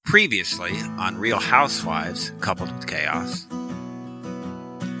Previously on Real Housewives, Coupled with Chaos.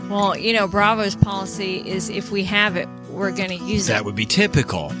 Well, Bravo's policy is if we have it, we're going to use it. That would be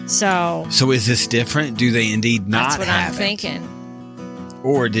typical. So is this different? Do they indeed not have it? That's what I'm thinking.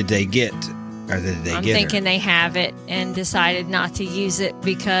 Or did they get... I'm thinking they have it and decided not to use it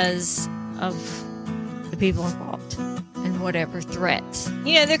because of the people involved and whatever threats.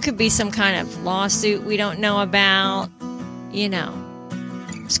 There could be some kind of lawsuit we don't know about,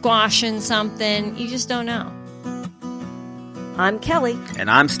 squashing something. You just don't know. I'm Kelly.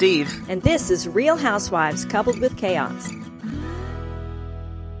 And I'm Steve. And this is Real Housewives Coupled with Chaos.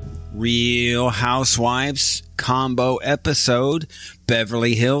 Real Housewives combo episode,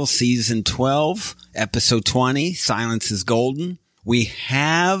 Beverly Hills Season 12, Episode 20, Silence is Golden. We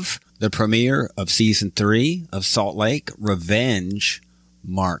have the premiere of Season 3 of Salt Lake, Revenge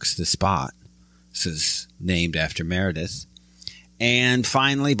Marks the Spot. This is named after Meredith. And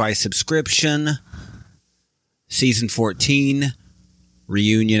finally, by subscription, Season 14,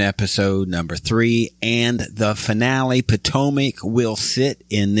 Reunion Episode number 3, and the finale, Potomac, will sit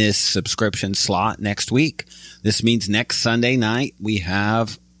in this subscription slot next week. This means next Sunday night, we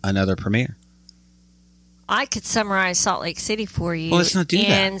have another premiere. I could summarize Salt Lake City for you. Well, let's not do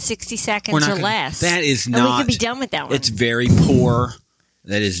that. In 60 seconds or less. That is not... And we could be done with that one. It's very poor.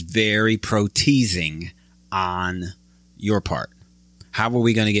 That is very pro-teasing on your part. How are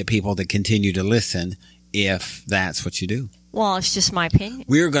we going to get people to continue to listen if that's what you do? Well, it's just my opinion.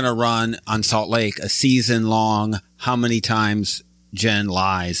 We're going to run on Salt Lake a season long, how many times Jen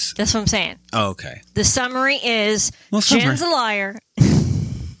lies. That's what I'm saying. Oh, okay. The summary is Jen's a liar.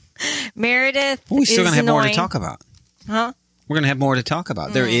 Meredith we're still going to have annoying. more to talk about. Huh? We're going to have more to talk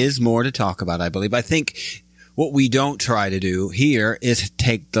about. There is more to talk about, I believe. I think what we don't try to do here is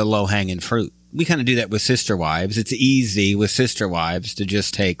take the low-hanging fruit. We kind of do that with Sister Wives. It's easy with Sister Wives to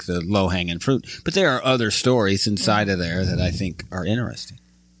just take the low-hanging fruit. But there are other stories inside of there that I think are interesting.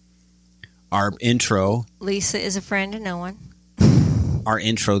 Our intro... Lisa is a friend of no one. Our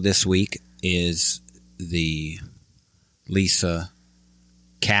intro this week is the Lisa,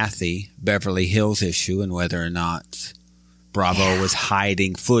 Kathy, Beverly Hills issue and whether or not Bravo was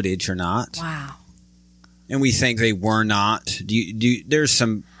hiding footage or not. Wow. And we think they were not. There's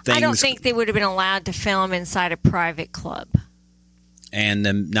some things... I don't think they would have been allowed to film inside a private club. And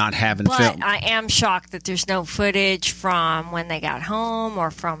them not having film. film. But I am shocked that there's no footage from when they got home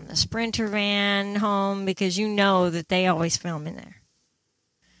or from the Sprinter van home because you know that they always film in there.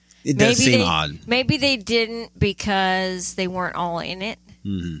 It does seem odd. Maybe they didn't because they weren't all in it.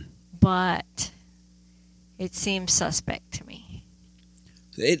 Mm-hmm. But it seems suspect to me.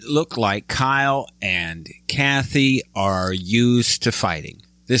 It looked like Kyle and Kathy are used to fighting.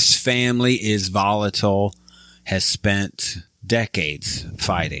 This family is volatile, has spent decades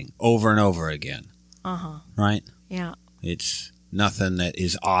fighting over and over again. Uh-huh. Right? Yeah. It's nothing that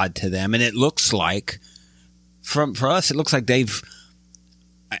is odd to them. And it looks like, for us, it looks like they've,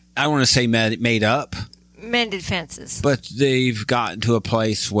 I want to say made up. Mended fences. But they've gotten to a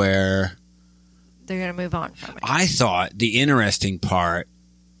place where they're going to move on from it. I thought the interesting part,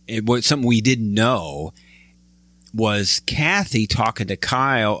 it was something we didn't know, was Kathy talking to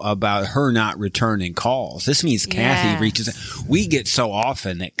Kyle about her not returning calls. This means Kathy reaches... We get so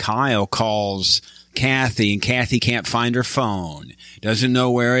often that Kyle calls Kathy and Kathy can't find her phone, doesn't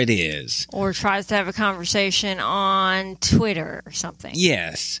know where it is. Or tries to have a conversation on Twitter or something.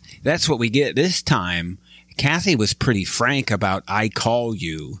 Yes, that's what we get. This time, Kathy was pretty frank about, I call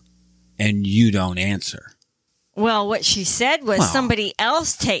you and you don't answer. Well, what she said was somebody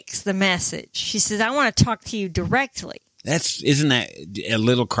else takes the message. She says, I want to talk to you directly. Isn't that a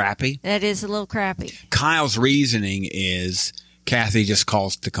little crappy? That is a little crappy. Kyle's reasoning is Kathy just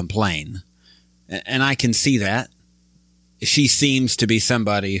calls to complain. And I can see that. She seems to be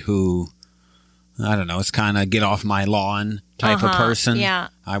somebody who, I don't know, it's kind of get off my lawn type of person. Yeah.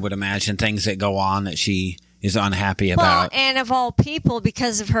 I would imagine things that go on that she is unhappy well, about. And of all people,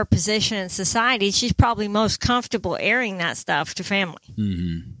 because of her position in society, she's probably most comfortable airing that stuff to family.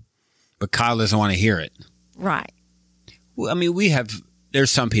 Mm-hmm. But Kyle doesn't want to hear it. Right. Well, I mean, there's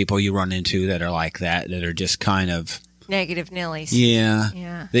some people you run into that are like that are just kind of... Negative Nillies.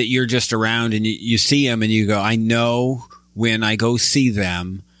 Yeah. That you're just around and you see them and you go, I know when I go see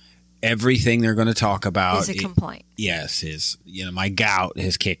them, everything they're going to talk about... Is a complaint. Yes, is, my gout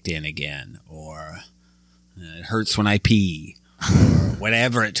has kicked in again, or... It hurts when I pee, or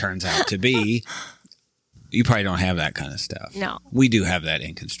whatever it turns out to be. You probably don't have that kind of stuff. No. We do have that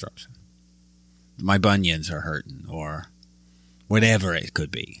in construction. My bunions are hurting, or whatever it could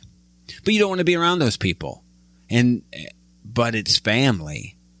be. But you don't want to be around those people. But it's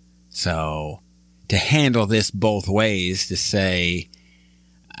family. So to handle this both ways, to say,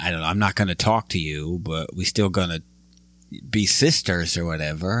 I don't know, I'm not going to talk to you, but we still going to be sisters or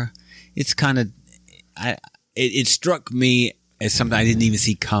whatever. It's kind of, it struck me as something I didn't even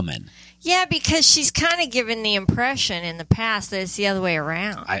see coming. Yeah, because she's kind of given the impression in the past that it's the other way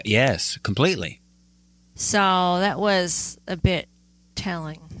around. Yes, completely. So that was a bit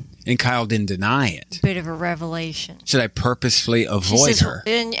telling. And Kyle didn't deny it. A bit of a revelation. Should I purposefully avoid her?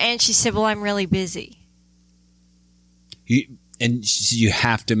 And she said, well, I'm really busy. You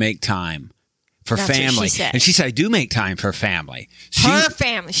have to make time for That's family. what she said. And she said, I do make time for family. Her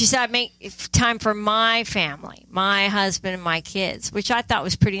family. She said, I make time for my family, my husband and my kids, which I thought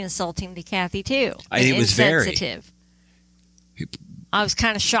was pretty insulting to Kathy, too. It was very insensitive. I was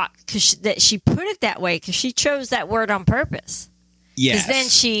kind of shocked that she put it that way, because she chose that word on purpose. Yes. Because then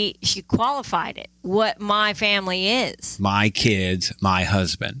she qualified it, what my family is. My kids, my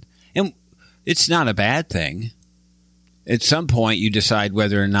husband. And it's not a bad thing. At some point, you decide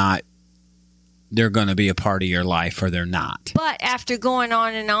whether or not they're going to be a part of your life or they're not. But after going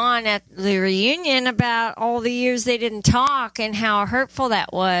on and on at the reunion about all the years they didn't talk and how hurtful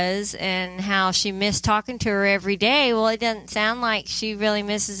that was and how she missed talking to her every day, well, it doesn't sound like she really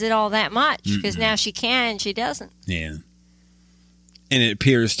misses it all that much, because now she can and she doesn't. Yeah. And it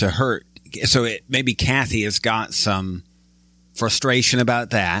appears to hurt. So maybe Kathy has got some frustration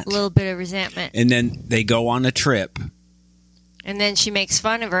about that. A little bit of resentment. And then they go on a trip. And then she makes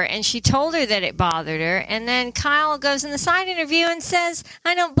fun of her, and she told her that it bothered her. And then Kyle goes in the side interview and says,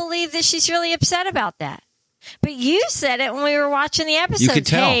 I don't believe that she's really upset about that. But you said it when we were watching the episode. You could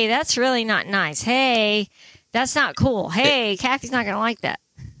tell. Hey, that's really not nice. Hey, that's not cool. Hey, Kathy's not going to like that.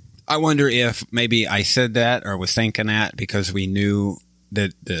 I wonder if maybe I said that or was thinking that because we knew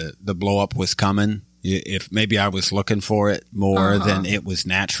that the blow up was coming. If maybe I was looking for it more than it was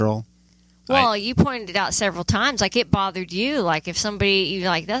natural. Well, you pointed it out several times. Like, it bothered you. Like, if somebody, you're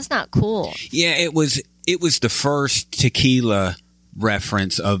like, that's not cool. Yeah, it was the first tequila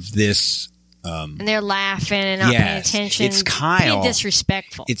reference of this. And they're laughing and not paying attention. It's Kyle. Being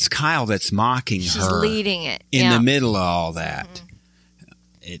disrespectful. It's Kyle that's mocking her. She's leading it. In the middle of all that.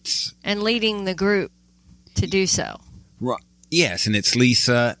 And leading the group to do so. Yes, and it's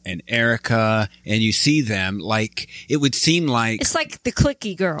Lisa and Erica, and you see them like, it would seem like... It's like the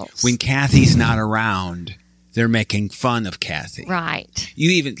cliquey girls. When Kathy's not around, they're making fun of Kathy. Right.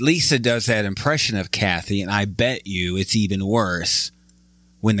 Lisa does that impression of Kathy, and I bet you it's even worse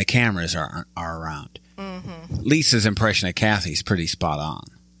when the cameras are around. Mm-hmm. Lisa's impression of Kathy is pretty spot on.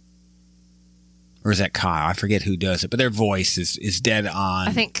 Or is that Kyle? I forget who does it, but their voice is dead on.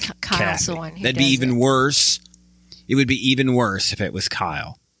 I think Kyle's the one who That'd be even worse. It would be even worse if it was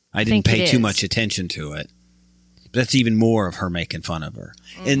Kyle. I didn't pay too much attention to it. But that's even more of her making fun of her.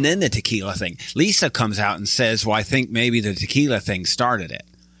 Mm-hmm. And then the tequila thing. Lisa comes out and says, well, I think maybe the tequila thing started it.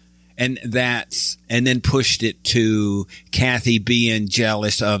 And then pushed it to Kathy being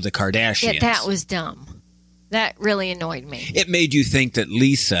jealous of the Kardashians. Yeah, that was dumb. That really annoyed me. It made you think that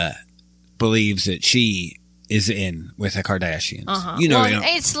Lisa believes that she is in with the Kardashians. Uh-huh. You know,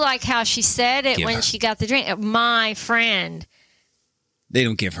 it's like how she said it when she got the drink. My friend. They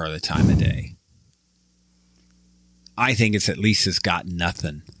don't give her the time of day. I think it's that Lisa's got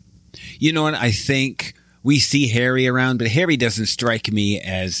nothing. You know what? I think we see Harry around, but Harry doesn't strike me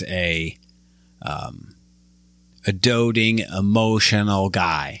as a doting, emotional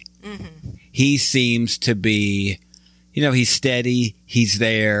guy. Mm-hmm. He seems to be, he's steady, he's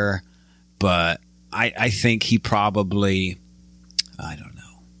there, but I think he probably, I don't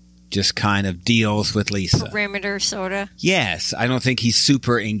know, just kind of deals with Lisa. Perimeter, sort of. Yes. I don't think he's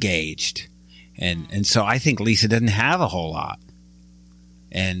super engaged. And so I think Lisa doesn't have a whole lot.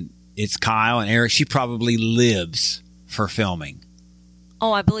 And it's Kyle and Eric. She probably lives for filming.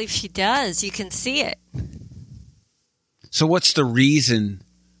 Oh, I believe she does. You can see it. So what's the reason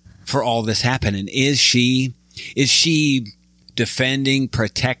for all this happening? Is she defending,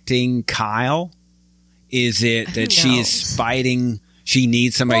 protecting Kyle? Is it that she is fighting, she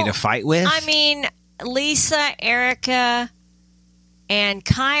needs somebody to fight with? I mean, Lisa, Erica, and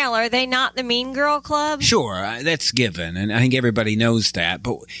Kyle, are they not the Mean Girl Club? Sure, that's given, and I think everybody knows that,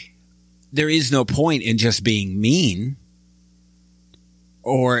 but there is no point in just being mean,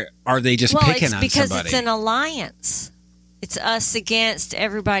 or are they just picking on somebody? Well, it's because it's an alliance. It's us against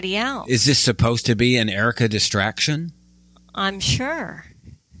everybody else. Is this supposed to be an Erica distraction? I'm sure.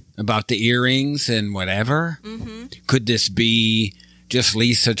 About the earrings and whatever? Mm-hmm. Could this be just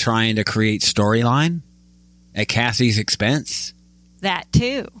Lisa trying to create storyline at Kathy's expense? That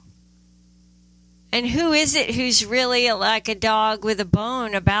too. And who is it who's really like a dog with a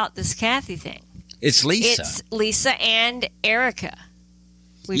bone about this Kathy thing? It's Lisa. It's Lisa and Erica.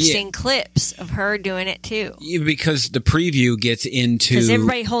 We've seen clips of her doing it too. Because the preview gets into... Because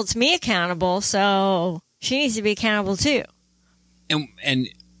everybody holds me accountable, so she needs to be accountable too. And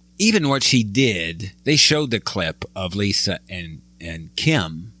even what she did, they showed the clip of Lisa and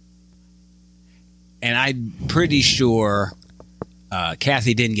Kim. And I'm pretty sure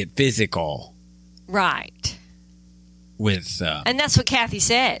Kathy didn't get physical. Right. With... and that's what Kathy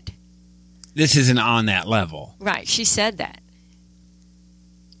said. This isn't on that level. Right. She said that.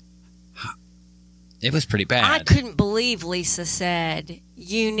 It was pretty bad. I couldn't believe Lisa said,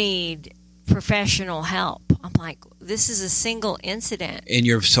 you need professional help. I'm like, this is a single incident. And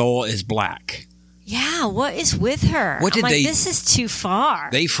your soul is black. Yeah, what is with her? This is too far.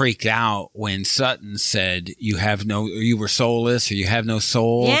 They freaked out when Sutton said you were soulless or you have no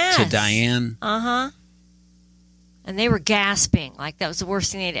soul to Diane. Uh-huh. And they were gasping like that was the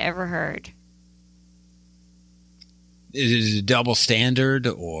worst thing they'd ever heard. Is it a double standard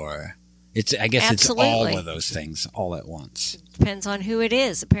or... I guess Absolutely. It's all of those things all at once. Depends on who it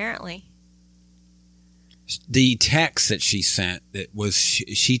is, apparently. The text that she sent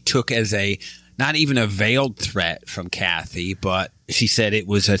she took as not even a veiled threat from Kathy, but she said it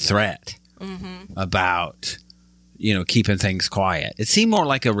was a threat about keeping things quiet. It seemed more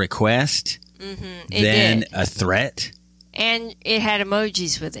like a request than a threat. And it had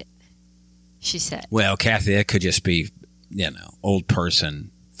emojis with it, she said. Well, Kathy, that could just be old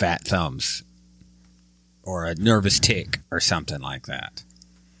person. Fat thumbs or a nervous tick or something like that.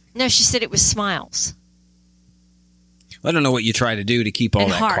 No, she said it was smiles. I don't know what you try to do to keep all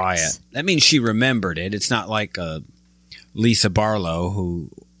and that hearts. Quiet. That means she remembered it. It's not like Lisa Barlow,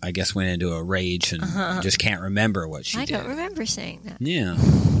 who I guess went into a rage and just can't remember what she did. I don't remember saying that. Yeah.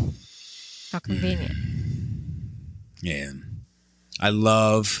 How convenient. Yeah. I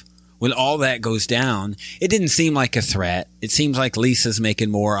love... When all that goes down, it didn't seem like a threat. It seems like Lisa's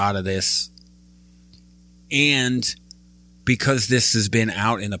making more out of this. And because this has been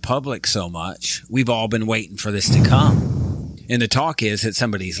out in the public so much, we've all been waiting for this to come. And the talk is that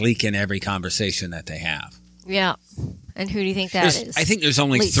somebody's leaking every conversation that they have. Yeah. And who do you think that is? I think there's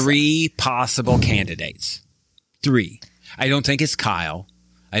only Lisa. 3 possible candidates. 3. I don't think it's Kyle.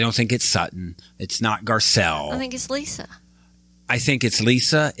 I don't think it's Sutton. It's not Garcelle. I think it's Lisa. I think it's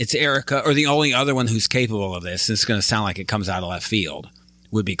Lisa, it's Erica, or the only other one who's capable of this, and it's going to sound like it comes out of left field,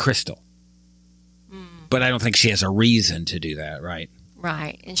 would be Crystal. But I don't think she has a reason to do that, right?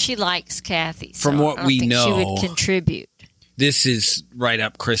 Right. And she likes Kathy. From what we know, she would contribute. This is right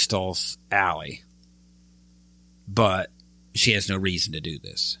up Crystal's alley. But she has no reason to do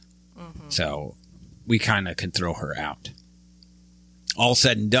this. So we kind of can throw her out. All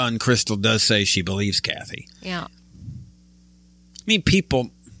said and done, Crystal does say she believes Kathy. Yeah. I mean,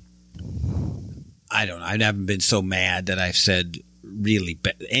 people, I don't know. I haven't been so mad that I've said really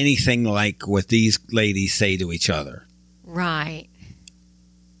anything like what these ladies say to each other. Right.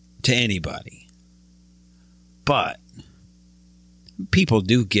 To anybody. But people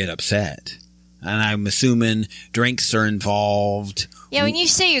do get upset. And I'm assuming drinks are involved. Yeah, when you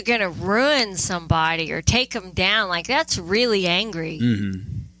say you're going to ruin somebody or take them down, like that's really angry.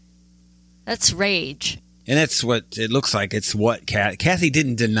 That's rage. And that's what it looks like. It's what Kathy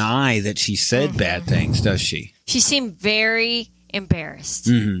didn't deny that she said bad things, does she? She seemed very embarrassed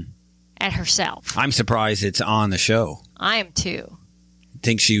at herself. I'm surprised it's on the show. I am too. I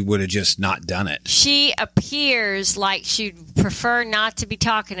think she would have just not done it. She appears like she'd prefer not to be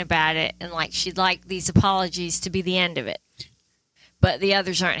talking about it and like she'd like these apologies to be the end of it. But the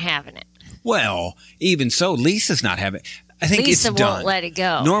others aren't having it. Well, even so, Lisa's not having it. I think Lisa it's done. won't let it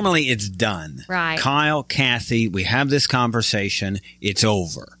go. Normally it's done. Right. Kyle, Kathy, we have this conversation. It's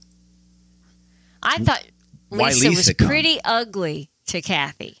over. I thought Lisa was pretty ugly to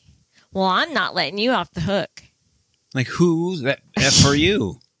Kathy. Well, I'm not letting you off the hook. Like who? That's for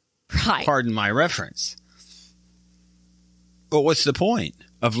you. Right. Pardon my reference. But what's the point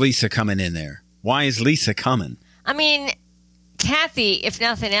of Lisa coming in there? Why is Lisa coming? I mean, Kathy, if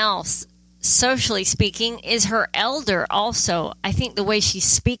nothing else, socially speaking, is her elder also. I think the way she's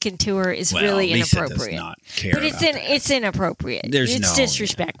speaking to her is really Lisa inappropriate. Does not care but it's inappropriate. It's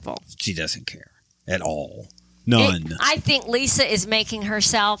disrespectful. She doesn't care at all. None. I think Lisa is making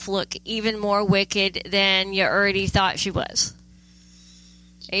herself look even more wicked than you already thought she was.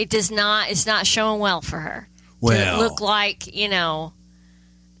 It's not showing well for her. Well, to look like,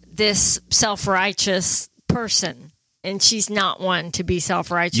 this self-righteous person. And she's not one to be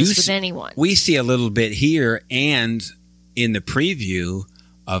self-righteous with anyone. We see a little bit here and in the preview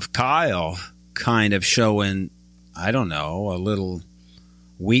of Kyle kind of showing, I don't know, a little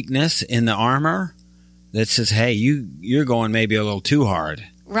weakness in the armor that says, hey, you're going maybe a little too hard.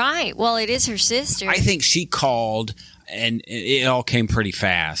 Right. Well, it is her sister. I think she called, and it all came pretty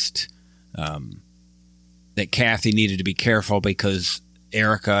fast, that Kathy needed to be careful because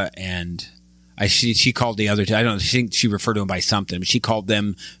Erica and she called the other two. I don't think she referred to them by something, but she called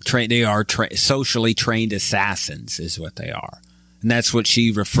them they are socially trained assassins is what they are. And that's what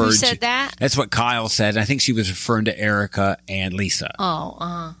she referred to. Who said that? That's what Kyle said. I think she was referring to Erica and Lisa.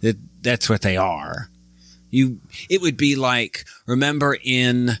 Oh, That's what they are. It would be like, remember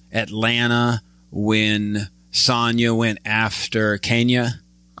in Atlanta when Sonya went after Kenya?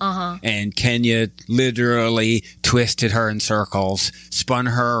 And Kenya literally twisted her in circles, spun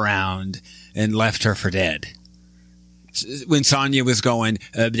her around, and left her for dead. When Sonya was going,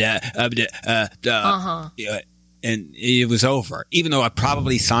 and it was over. Even though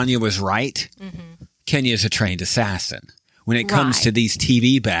probably Sonya was right, Kenya's a trained assassin. When it comes to these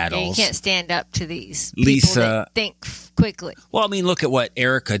TV battles, you can't stand up to these Lisa, people that think quickly. Well, I mean, look at what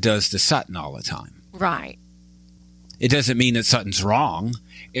Erica does to Sutton all the time. Right. It doesn't mean that Sutton's wrong.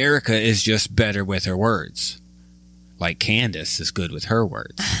 Erica is just better with her words. Like Candace is good with her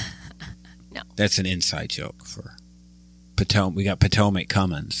words. No. That's an inside joke for Potomac. We got Potomac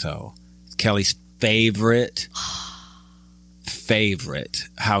coming, so Kelly's favorite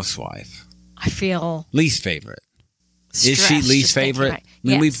housewife. I feel least favorite. Is she least favorite? I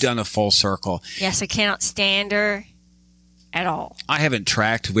mean, we've done a full circle. Yes, I cannot stand her at all. I haven't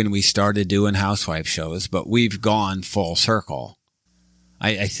tracked when we started doing housewife shows, but we've gone full circle.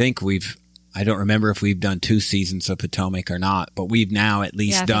 I think I don't remember if we've done 2 seasons of Potomac or not, but we've now at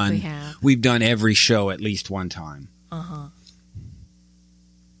least we've done every show at least one time.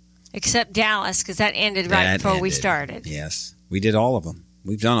 Except Dallas, because that ended right before we started. Yes, we did all of them.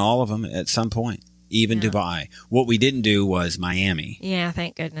 We've done all of them at some point. Even Dubai. What we didn't do was Miami. Yeah,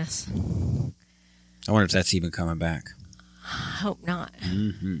 thank goodness. I wonder if that's even coming back. I hope not.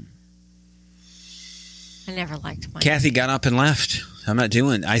 I never liked Miami. Kathy got up and left.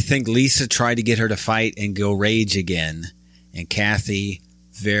 I think Lisa tried to get her to fight and go rage again. And Kathy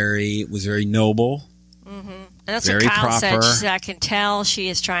was very noble. And that's very what Kyle proper. said. She said, I can tell she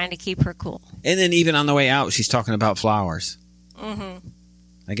is trying to keep her cool. And then even on the way out, she's talking about flowers.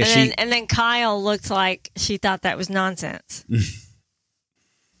 I guess and then Kyle looked like she thought that was nonsense.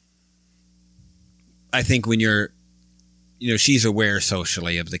 I think when she's aware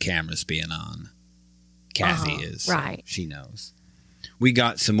socially of the cameras being on. Kathy is. Right. She knows. We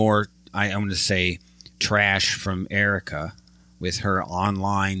got some more, I want to say, trash from Erica with her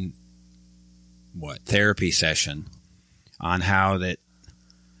online, therapy session on how that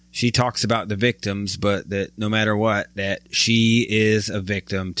she talks about the victims, but that no matter what, that she is a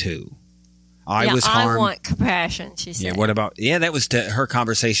victim too. I was harmed. I want compassion, she said. Yeah, what about, that was her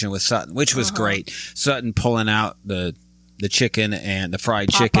conversation with Sutton, which was great. Sutton pulling out the chicken and the fried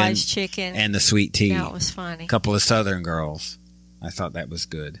Popeye's chicken and the sweet tea. That was funny. A couple of Southern girls. I thought that was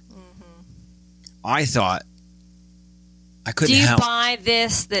good. I thought I couldn't help. Do you buy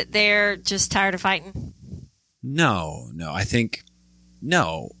this that they're just tired of fighting? No. I think,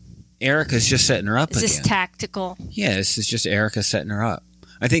 no. Erica's just setting her up again. Is this tactical? Yeah, this is just Erica setting her up.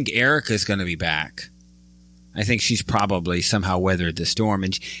 I think Erica's going to be back. I think she's probably somehow weathered the storm.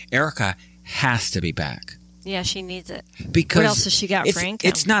 And Erica has to be back. Yeah, she needs it. Because what else has she got for income?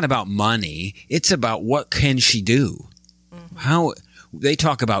 It's not about money. It's about what can she do. How they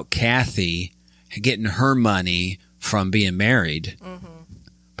talk about Kathy getting her money from being married.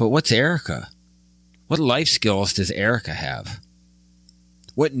 But what's Erica? What life skills does Erica have?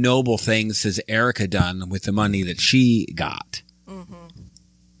 What noble things has Erica done with the money that she got?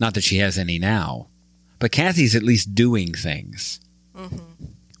 Not that she has any now. But Kathy's at least doing things.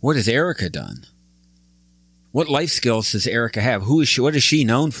 What has Erica done? What life skills does Erica have? Who is she? What is she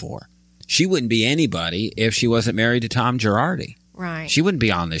known for? She wouldn't be anybody if she wasn't married to Tom Girardi. Right. She wouldn't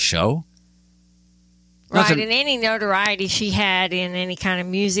be on this show. Right, and any notoriety she had in any kind of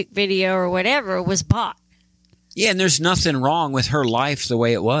music video or whatever was bought. Yeah, and there's nothing wrong with her life the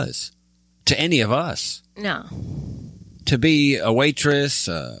way it was to any of us. No. To be a waitress,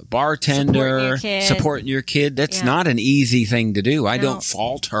 a bartender, supporting your kid, that's not an easy thing to do. I don't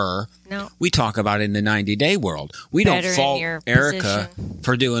fault her. No. We talk about it in the 90-day world. We don't fault Erica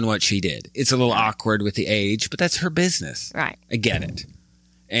for doing what she did. It's a little awkward with the age, but that's her business. Right. I get it.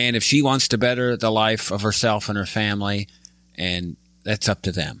 And if she wants to better the life of herself and her family, and that's up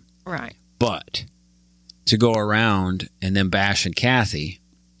to them. Right. But to go around and then bashing Kathy,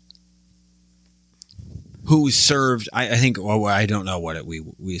 who served, I think, well, I don't know what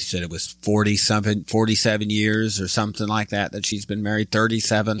we said it was 47 years or something like that she's been married,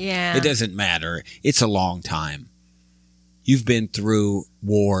 37. Yeah. It doesn't matter. It's a long time. You've been through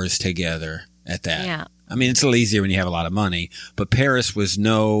wars together at that. Yeah. I mean, it's a little easier when you have a lot of money, but Paris was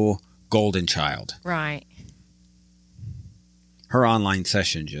no golden child. Right. Her online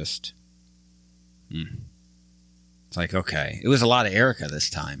session just... It's like, okay. It was a lot of Erica this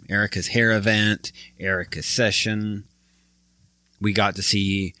time. Erica's hair event, Erica's session. We got to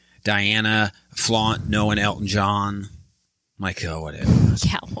see Diana flaunt knowing Elton John. I'm like, oh, whatever.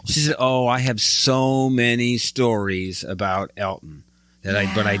 Yeah. She said, oh, I have so many stories about Elton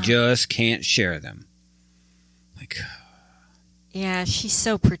but I just can't share them. Like, yeah, she's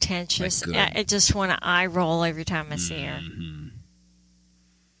so pretentious. Like, I just want to eye roll every time I see her.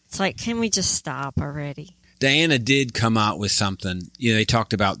 It's like, can we just stop already? Diana did come out with something. You know, they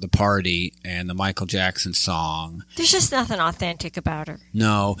talked about the party and the Michael Jackson song. There's just nothing authentic about her.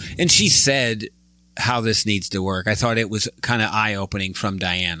 No. And she said how this needs to work. I thought it was kind of eye-opening from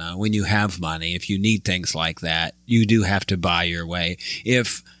Diana. When you have money, if you need things like that, you do have to buy your way.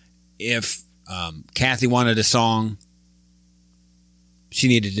 If Kathy wanted a song, she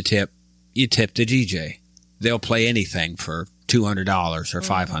needed to tip. You tip the DJ. They'll play anything for $200 or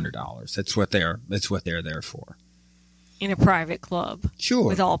 $500. That's what they're there for. In a private club. Sure.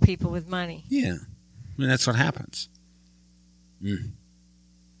 With all people with money. Yeah. I mean, that's what happens.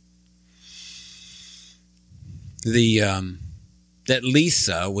 That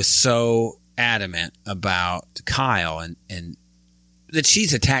Lisa was so adamant about Kyle and that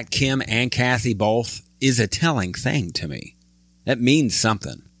she's attacked Kim and Kathy both is a telling thing to me. That means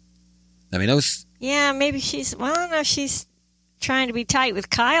something. I mean, those... Yeah, maybe she's trying to be tight with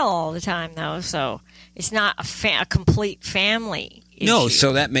Kyle all the time, though, so it's not a complete family issue. No,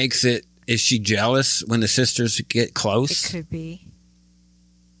 so that makes it... Is she jealous when the sisters get close? It could be.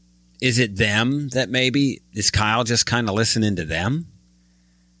 Is it them that maybe... Is Kyle just kind of listening to them?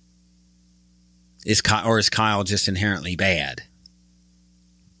 Is Kyle just inherently bad?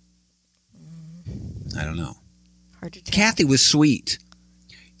 I don't know. Hard to tell. Kathy was sweet.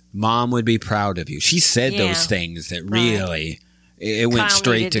 Mom would be proud of you. She said those things that really... It went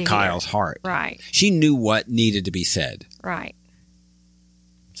straight to Kyle's heart. Right. She knew what needed to be said. Right.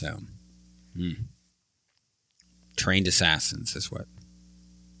 So, trained assassins is what.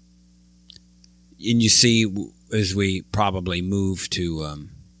 And you see, as we probably move to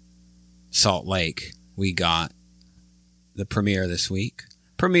Salt Lake, we got the premiere this week.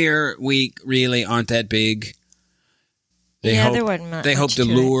 Premiere week really aren't that big. There wasn't much. They hope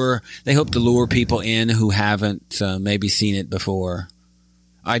to lure people in who haven't maybe seen it before.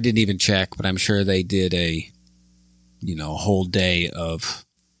 I didn't even check, but I'm sure they did a whole day of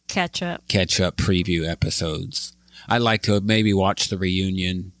catch up preview episodes. I'd like to maybe watch the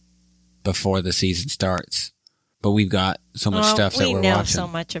reunion before the season starts, but we've got so much stuff that we're watching. We know so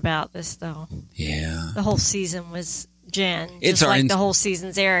much about this, though. Yeah, the whole season was Jen. It's just like the whole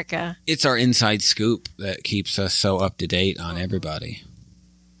season's Erica. It's our inside scoop that keeps us so up to date on everybody.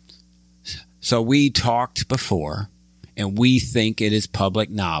 So we talked before, and we think it is public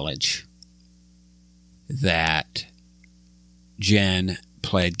knowledge that Jen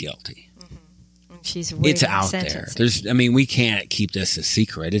pled guilty. It's out there. We can't keep this a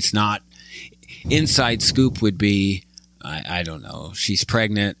secret. It's not. Inside scoop would be, I don't know, she's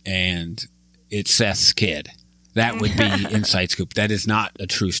pregnant and it's Seth's kid. That would be inside scoop. That is not a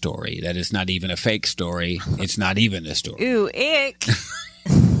true story. That is not even a fake story. It's not even a story. Ooh, ick.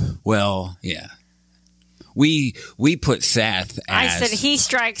 Well, yeah. We put Seth as... I said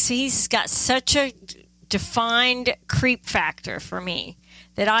he's got such a defined creep factor for me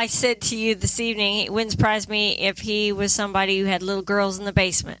that I said to you this evening, it wouldn't surprise me if he was somebody who had little girls in the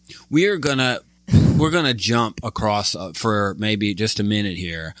basement. We're gonna jump across for maybe just a minute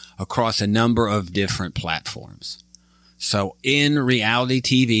here across a number of different platforms. So in reality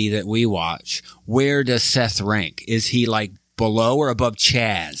TV that we watch, where does Seth rank? Is he like below or above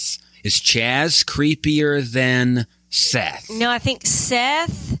Chaz? Is Chaz creepier than Seth? No, I think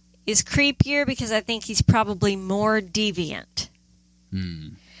Seth is creepier because I think he's probably more deviant.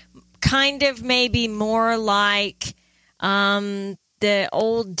 Kind of maybe more like the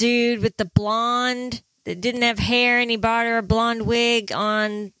old dude with the blonde that didn't have hair and he bought her a blonde wig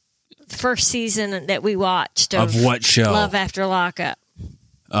on the first season that we watched. Of what show? Love After Lockup.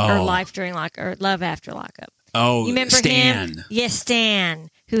 Oh. Or Life During Lockup. Or Love After Lockup. Oh, you remember Stan. him? Yes, Stan,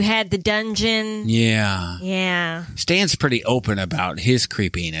 who had the dungeon. Yeah. Yeah. Stan's pretty open about his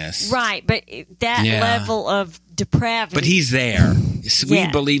creepiness. Right, but that level of depravity. But he's there. We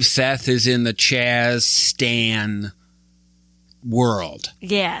believe Seth is in the Chaz Stan world.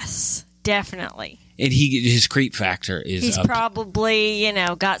 Yes, definitely. And his creep factor is he's up. Probably,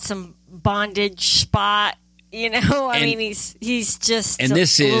 got some bondage spot, he's just a little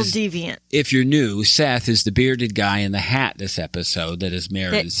deviant. If you're new, Seth is the bearded guy in the hat this episode that is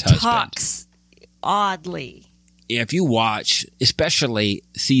married his husband. Talks oddly. If you watch, especially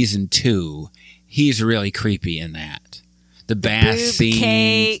season 2, he's really creepy in that. The bath scene.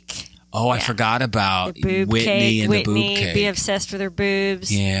 Cake. Oh, I forgot about the boob Whitney cake. and the boob cake. Be obsessed with her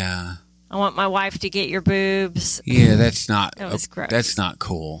boobs. Yeah. I want my wife to get your boobs. Yeah, that's not. That was gross. That's not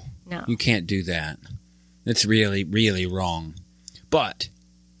cool. No, you can't do that. That's really, really wrong. But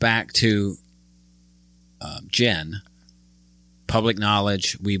back to Jen. Public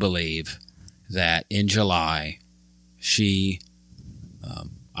knowledge, we believe that in July, she,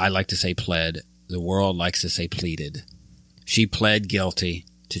 I like to say pled, the world likes to say pleaded. She pled guilty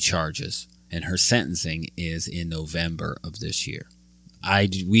to charges, and her sentencing is in November of this year.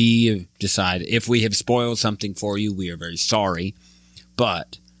 We have decided, if we have spoiled something for you, we are very sorry,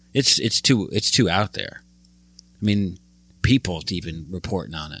 but it's too out there. I mean, people even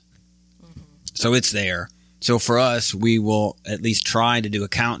reporting on it. Mm-hmm. So it's there. So for us, we will at least try to do a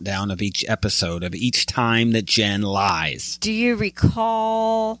countdown of each episode, of each time that Jen lies. Do you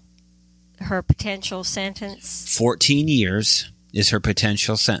recall her potential sentence? 14 years is her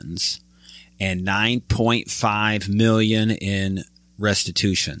potential sentence, and $9.5 million in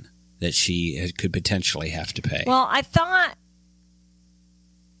restitution that she could potentially have to pay. Well, I thought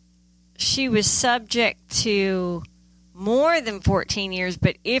she was subject to more than 14 years,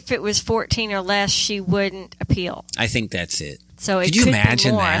 but if it was 14 or less, she wouldn't appeal. I think that's it. So it could you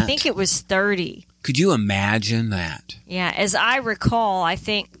imagine be more. that? I think it was 30. Could you imagine that? Yeah, as I recall, I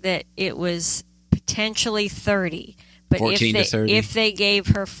think that it was potentially 30. But 14 to 30? If they gave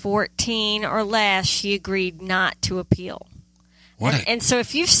her 14 or less, she agreed not to appeal. And so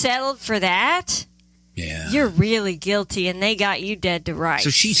if you've settled for that, you're really guilty, and they got you dead to rights. So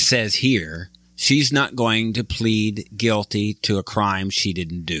she says here she's not going to plead guilty to a crime she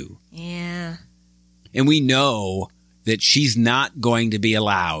didn't do. Yeah. And we know that she's not going to be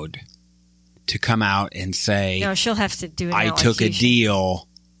allowed to come out and say, no, she'll have to do an I allocution. took a deal.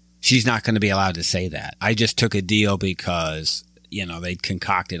 She's not going to be allowed to say that. I just took a deal because, they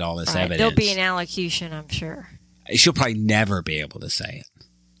concocted all this evidence. There'll be an allocution, I'm sure. She'll probably never be able to say it.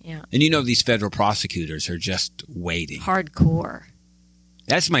 Yeah. And these federal prosecutors are just waiting. Hardcore.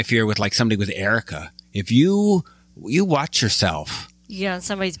 That's my fear with somebody with Erica. If you watch yourself. You get on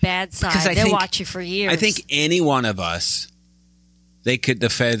somebody's bad side, they'll watch you for years. I think any one of us, the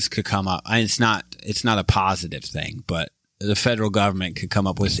feds could come up. It's not a positive thing, but the federal government could come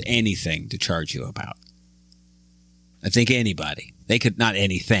up with anything to charge you about. I think anybody. They could, not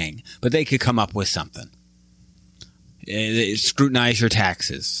anything, but they could come up with something. Scrutinize your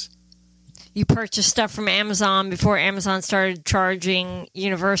taxes. You purchased stuff from Amazon before Amazon started charging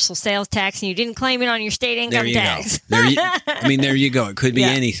universal sales tax, and you didn't claim it on your state income tax. There you go. It could be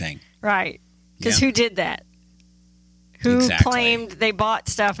anything. Right. Because who did that? Who claimed they bought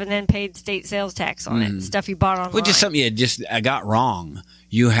stuff and then paid state sales tax on it? Stuff you bought online. Well, just something you got wrong.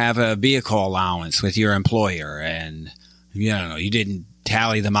 You have a vehicle allowance with your employer, and you didn't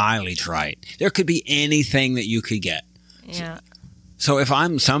tally the mileage right. There could be anything that you could get. Yeah. So if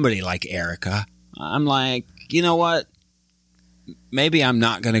I'm somebody like Erica, I'm like, you know what? Maybe I'm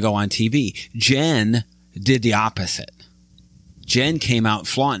not going to go on TV. Jen did the opposite. Jen came out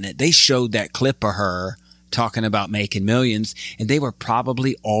flaunting it. They showed that clip of her talking about making millions, and they were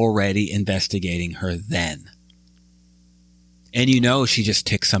probably already investigating her then. And she just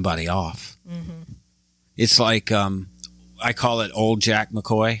ticked somebody off. Mm-hmm. It's like, I call it old Jack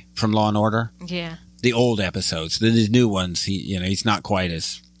McCoy from Law & Order. Yeah. The old episodes. The new ones, he's not quite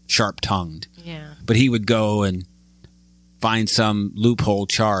as sharp-tongued. Yeah. But he would go and find some loophole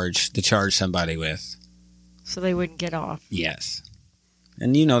charge to charge somebody with. So they wouldn't get off. Yes.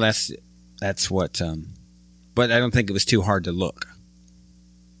 And that's what, but I don't think it was too hard to look.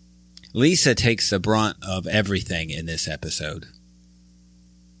 Lisa takes the brunt of everything in this episode.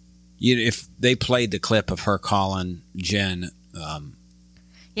 If they played the clip of her calling Jen,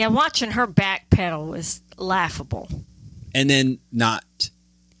 yeah, watching her backpedal was laughable. And then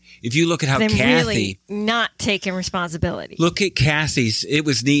if you look at how Kathy... really not taking responsibility. Look at Kathy's... It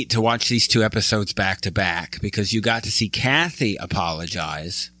was neat to watch these two episodes back to back because you got to see Kathy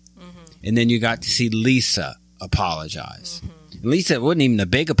apologize, and then you got to see Lisa apologize. Mm-hmm. Lisa, it wasn't even a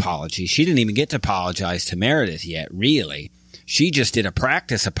big apology. She didn't even get to apologize to Meredith yet, really. She just did a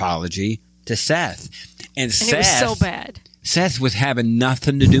practice apology to Seth. And Seth, it was so bad. Seth was having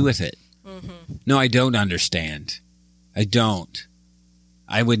nothing to do with it. Mm-hmm. No, I don't understand. I don't.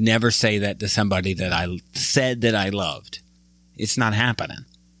 I would never say that to somebody that I said that I loved. It's not happening.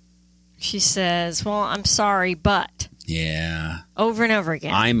 She says, well, I'm sorry, but. Yeah. Over and over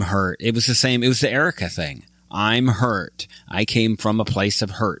again. I'm hurt. It was the same. It was the Erica thing. I'm hurt. I came from a place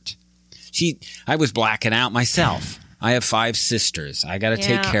of hurt. I was blacking out myself. I have 5 sisters. I got to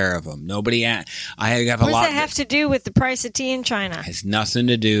take care of them. I have a lot. What does that have to do with the price of tea in China? It has nothing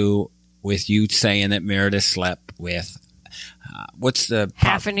to do with you saying that Meredith slept with. What's the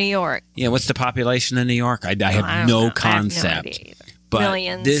half of New York? Yeah, what's the population of New York? I have no concept. I have no idea either. But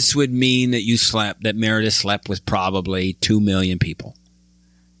millions. This would mean that Meredith slept with probably 2 million people.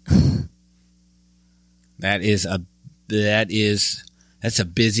 That's a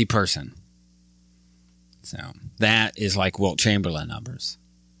busy person. So that is like Wilt Chamberlain numbers.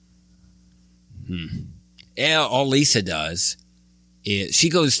 All Lisa does is she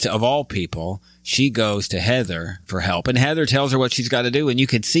goes to, of all people, she goes to Heather for help, and Heather tells her what she's got to do, and you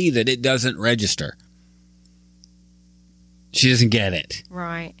can see that it doesn't register. She doesn't get it.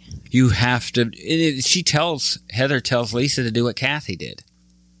 Right. You have to. Heather tells Lisa to do what Kathy did,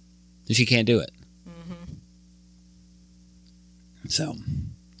 and she can't do it. Mm-hmm. So,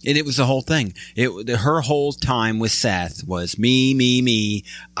 and it was the whole thing. Her whole time with Seth was me,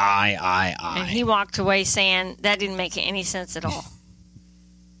 I. And he walked away saying that didn't make any sense at all.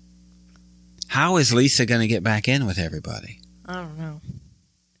 How is Lisa going to get back in with everybody? I don't know.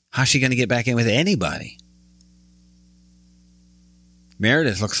 How's she going to get back in with anybody?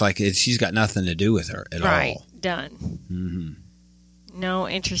 Meredith looks like she's got nothing to do with her at all. Right, done. Mm-hmm. No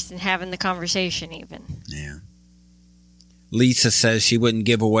interest in having the conversation even. Yeah. Lisa says she wouldn't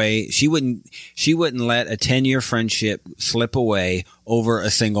give away, she wouldn't let a 10-year friendship slip away over a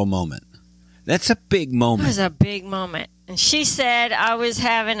single moment. That's a big moment. It was a big moment. And she said I was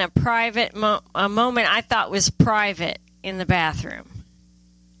having a private a moment I thought was private in the bathroom.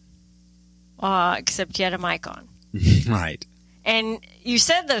 Except you had a mic on. Right. And you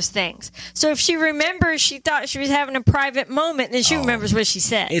said those things. So if she remembers she thought she was having a private moment, then she remembers what she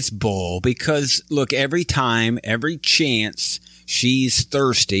said. It's bull because, look, every chance she's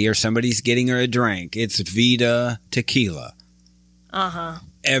thirsty or somebody's getting her a drink, it's Vita tequila. Uh-huh.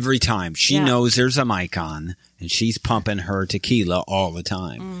 Every time. She knows there's a mic on, and she's pumping her tequila all the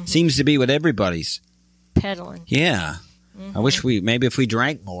time. Mm-hmm. Seems to be what everybody's peddling. Yeah. Mm-hmm. I wish maybe if we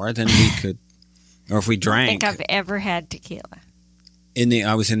drank more, then we could, or if we drank. I don't think I've ever had tequila.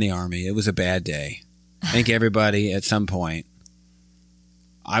 I was in the Army. It was a bad day. I think everybody at some point.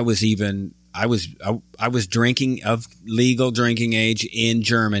 I was drinking of legal drinking age in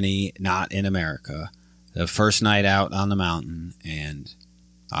Germany, not in America. The first night out on the mountain, and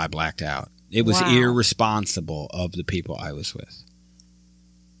I blacked out. It was irresponsible of the people I was with.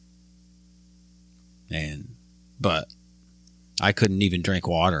 But I couldn't even drink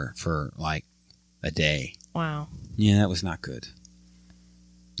water for like a day. Wow. Yeah, that was not good.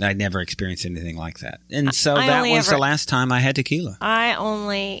 I'd never experienced anything like that. And so that was the last time I had tequila. I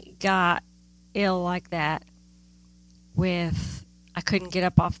only got ill like that I couldn't get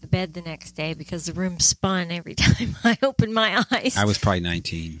up off the bed the next day because the room spun every time I opened my eyes. I was probably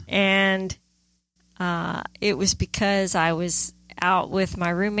 19. And it was because I was out with my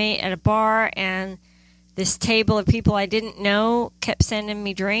roommate at a bar, and this table of people I didn't know kept sending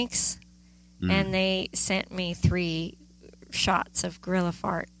me drinks, and they sent me 3 shots of Gorilla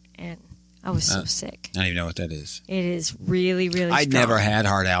Fart, and I was so sick. I don't even know what that is. It is really, really I'd strong. Never had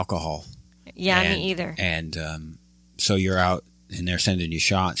hard alcohol. Yeah, me either. And so you're out, and they're sending you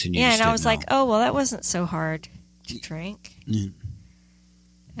shots, and you just and I was know. like, oh, well, that wasn't so hard to drink. Yeah.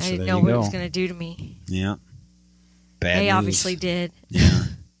 I didn't know what it was going to do to me. Yeah. Bad They news. obviously did. Yeah.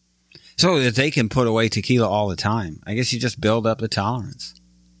 So if they can put away tequila all the time, I guess you just build up the tolerance.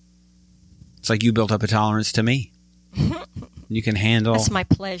 It's like you built up a tolerance to me. You can handle. That's my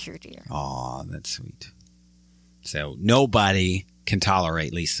pleasure, dear. Aw, that's sweet. So nobody can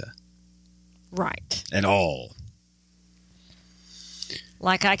tolerate Lisa. Right. At all.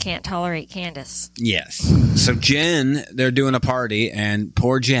 Like I can't tolerate Candace. Yes. So Jen, they're doing a party, and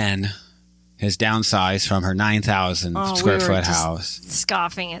poor Jen has downsized from her 9,000 square foot house.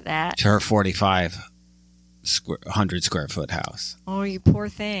 Scoffing at that. To her 4,500 square foot house. Oh, you poor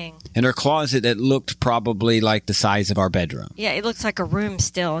thing. And her closet that looked probably like the size of our bedroom. Yeah, it looks like a room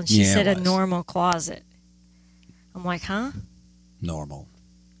still, and she said a normal closet. I'm like, huh? Normal.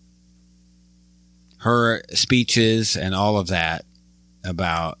 Her speeches and all of that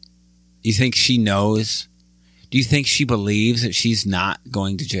about, you think she knows? Do you think she believes that she's not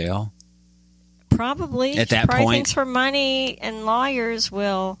going to jail? Probably. At that she probably point, thinks her money and lawyers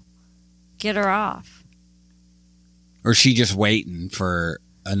will get her off. or is she just waiting for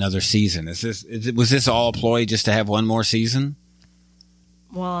another season? Was this all a ploy just to have one more season?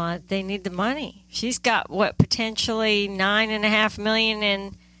 Well, they need the money. She's got potentially $9.5 million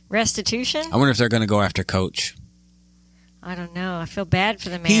in restitution. I wonder if they're going to go after Coach. I don't know. I feel bad for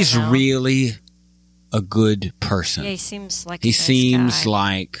the man. He's though. really a good person. Yeah, he seems like he a nice seems guy.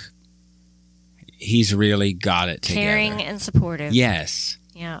 like he's really got it together. Caring and supportive. Yes.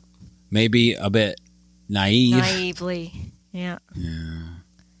 Yeah. Maybe a bit naive. Naively. Yeah. Yeah.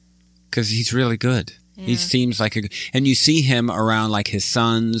 Because he's really good. Yeah. He seems like and you see him around like his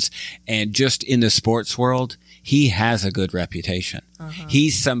sons, and just in the sports world, he has a good reputation. Uh-huh.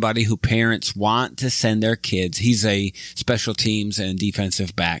 He's somebody who parents want to send their kids. He's a special teams and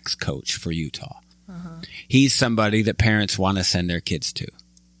defensive backs coach for Utah. Uh-huh. He's somebody that parents want to send their kids to.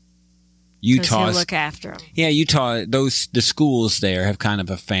 Utah he'll look after them. Yeah, Utah. The schools there have kind of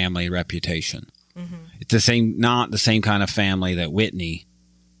a family reputation. Mm-hmm. It's not the same kind of family that Whitney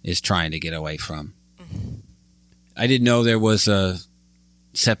is trying to get away from. Mm-hmm. I didn't know there was a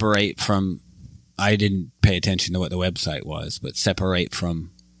separate from. I didn't pay attention to what the website was, but separate from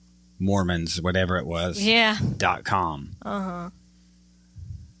Mormons, whatever it was. Yeah. .com. Uh-huh.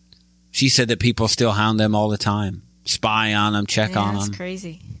 She said that people still hound them all the time, spy on them, check on them. That's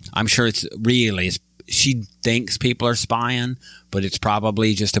crazy. I'm sure she thinks people are spying, but it's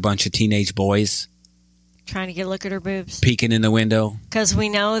probably just a bunch of teenage boys trying to get a look at her boobs. Peeking in the window. Because we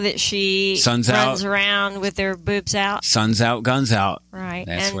know that she runs around with their boobs out. Sun's out, guns out. Right.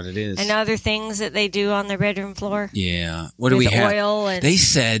 That's what it is. And other things that they do on their bedroom floor. Yeah. What do we have? Oil and they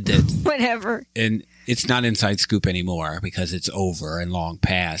said that. Whatever. And it's not Inside Scoop anymore because it's over and long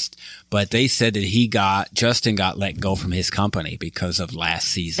past. But they said that Justin got let go from his company because of last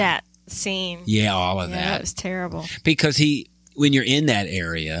season. That scene. Yeah, all of that. That was terrible. Because when you're in that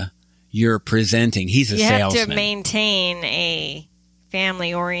area, you're presenting. He's a salesman. You have to maintain a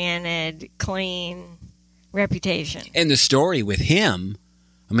family-oriented, clean reputation. And the story with him,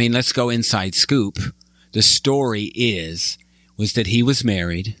 I mean, let's go Inside Scoop. The story was that he was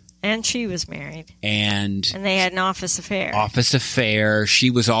married. And she was married. And they had an office affair. Office affair. She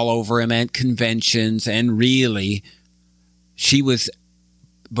was all over him at conventions. And really,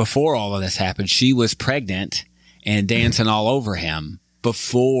 before all of this happened, she was pregnant and dancing all over him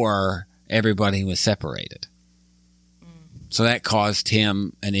before everybody was separated. So that caused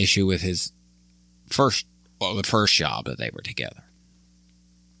him an issue with his the first job that they were together.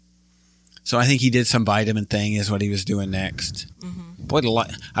 So I think he did some vitamin thing is what he was doing next. Mm-hmm. Boy,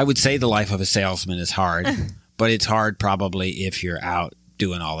 I would say the life of a salesman is hard, but it's hard probably if you're out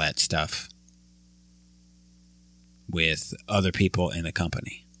doing all that stuff with other people in the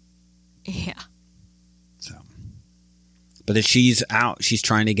company. Yeah. So, but if she's out, she's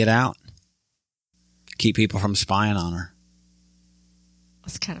trying to get out. Keep people from spying on her.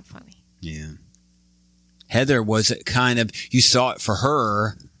 That's kind of funny. Yeah. Heather was you saw it for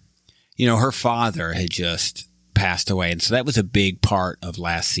her. You know, her father had just passed away. And so that was a big part of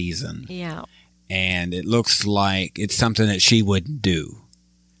last season. Yeah. And it looks like it's something that she wouldn't do.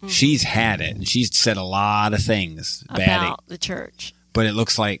 Mm-hmm. She's had it. And she's said a lot of things about the church. But it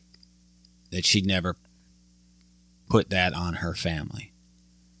looks like that she'd never put that on her family.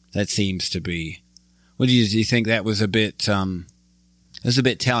 That seems to be. What do you think that was a bit? It was a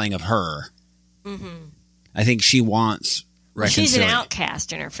bit telling of her. Mm-hmm. I think she wants reconciliation. She's an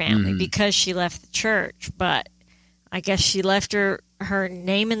outcast in her family because she left the church, but I guess she left her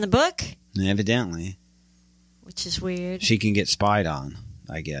name in the book. Evidently, which is weird. She can get spied on,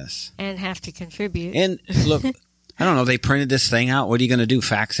 I guess, and have to contribute. And look, I don't know. They printed this thing out. What are you going to do?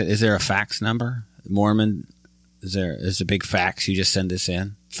 Fax it? Is there a fax number? Mormon? Is a big fax? You just send this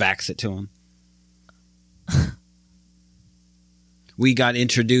in, fax it to them. We got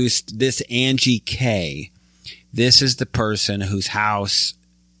introduced. This Angie K. This is the person whose house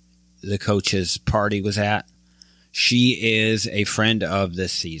the coach's party was at. She is a friend of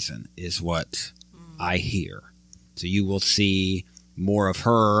this season, is what I hear. So you will see more of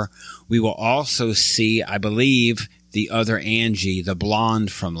her. We will also see, I believe, the other Angie, the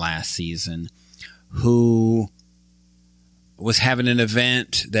blonde from last season, who was having an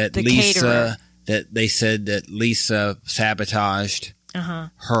event that caterer. That they said that Lisa sabotaged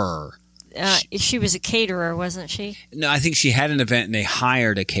her. She was a caterer, wasn't she? No, I think she had an event and they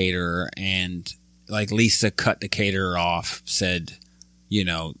hired a caterer, and like Lisa cut the caterer off, said,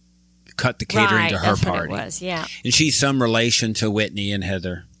 cut the catering to her that's party. What it was, yeah. And she's some relation to Whitney and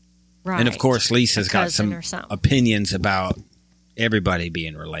Heather. Right. And of course, Lisa's got some or something. opinions about everybody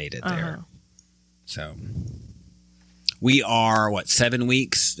being related there. So we are, 7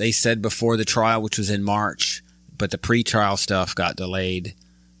 weeks, they said, before the trial, which was in March. But the pre-trial stuff got delayed,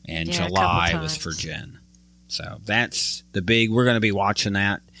 and July was for Jen. So that's the big, we're going to be watching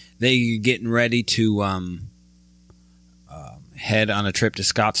that. They're getting ready to head on a trip to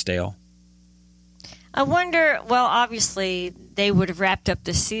Scottsdale. I wonder, well, obviously, they would have wrapped up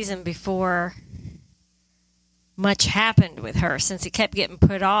the season before much happened with her, since it kept getting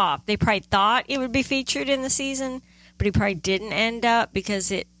put off. They probably thought it would be featured in the season, but it probably didn't end up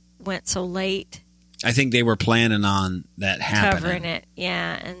because it went so late. I think they were planning on that happening. Covering it,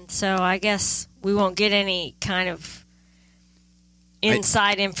 yeah. And so I guess we won't get any kind of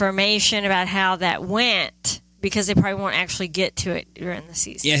inside information about how that went because they probably won't actually get to it during the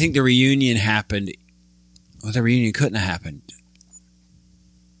season. Yeah, I think the reunion happened. Well, the reunion couldn't have happened.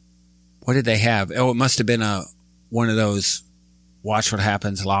 What did they have? Oh, it must have been one of those Watch What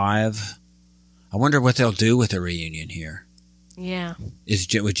Happens Live. I wonder what they'll do with the reunion here. Yeah.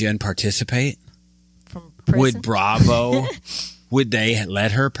 Would Jen participate? From prison? Would Bravo, would they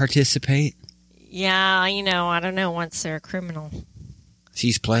let her participate? Yeah, I don't know, once they're a criminal.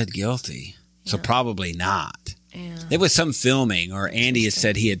 She's pled guilty, so probably not. Yeah. There was some filming, or Andy has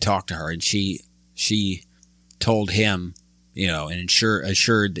said he had talked to her, and she told him, and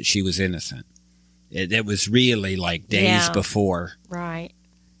assured that she was innocent. It was really like days before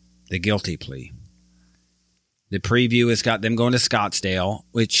the guilty plea. The preview has got them going to Scottsdale,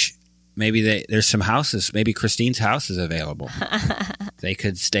 which... Maybe there's some houses. Maybe Christine's house is available. They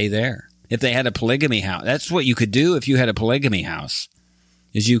could stay there. If they had a polygamy house. That's what you could do if you had a polygamy house,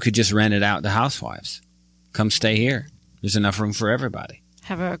 is you could just rent it out to housewives. Come stay here. There's enough room for everybody.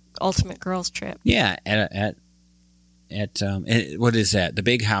 Have a ultimate girls trip. Yeah. At what is that? The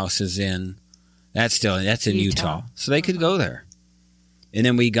big house is in, that's in Utah. So they could go there. And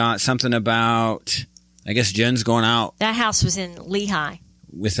then we got something about, I guess Jen's going out. That house was in Lehigh.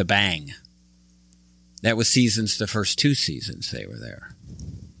 With a bang. That was the first 2 seasons they were there.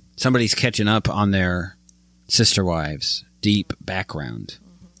 Somebody's catching up on their Sister Wives deep background.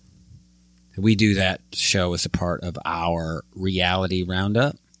 Mm-hmm. We do that show as a part of our reality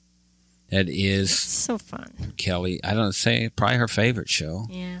roundup. That is... It's so fun. Kelly, I don't say, probably her favorite show.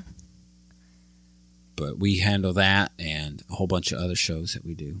 Yeah. But we handle that and a whole bunch of other shows that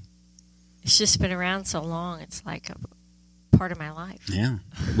we do. It's just been around so long, it's like a part of my life. Yeah.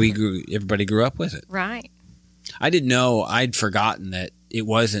 Everybody grew up with it. Right. I didn't know, I'd forgotten that it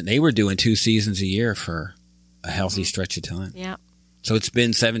wasn't, they were doing 2 seasons a year for a healthy stretch of time. Yeah. So it's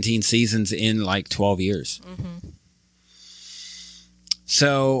been 17 seasons in like 12 years. Mm-hmm.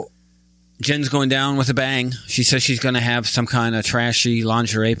 So Jen's going down with a bang. She says she's going to have some kind of trashy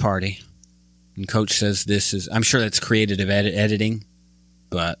lingerie party. And Coach says I'm sure that's creative editing,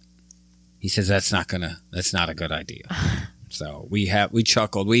 but he says that's not a good idea. So we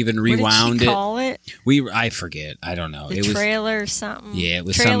chuckled. We even rewound what did she call it? I forget. I don't know. The trailer something. Yeah, it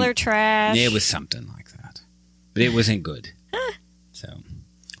was trailer trash. Yeah, it was something like that. But it wasn't good. So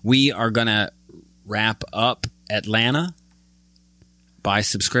we are gonna wrap up Atlanta by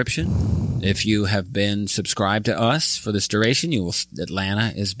subscription. If you have been subscribed to us for this duration, Atlanta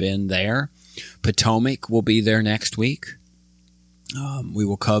has been there. Potomac will be there next week. We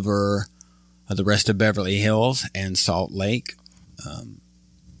will cover the rest of Beverly Hills and Salt Lake,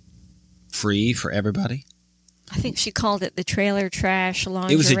 free for everybody. I think she called it the trailer trash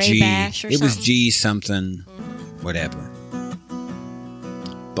lingerie bash or something. It was G something, whatever.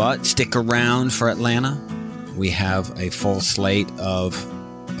 But stick around for Atlanta. We have a full slate of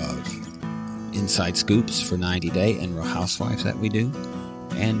inside scoops for 90 Day and Real Housewives that we do,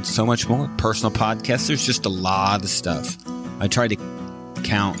 and so much more. Personal podcasts. There's just a lot of stuff. I try to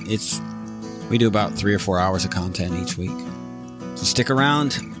count. We do about 3 or 4 hours of content each week. So stick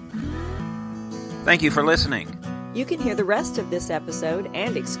around. Thank you for listening. You can hear the rest of this episode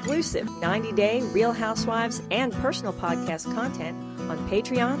and exclusive 90-day Real Housewives and personal podcast content on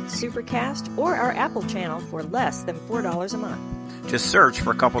Patreon, Supercast, or our Apple channel for less than $4 a month. Just search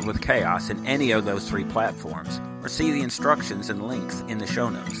for Coupled with Chaos in any of those 3 platforms, or see the instructions and links in the show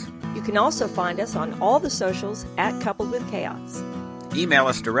notes. You can also find us on all the socials at Coupled with Chaos. Email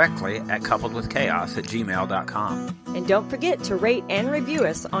us directly at coupledwithchaos@gmail.com. And don't forget to rate and review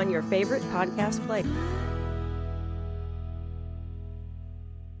us on your favorite podcast player.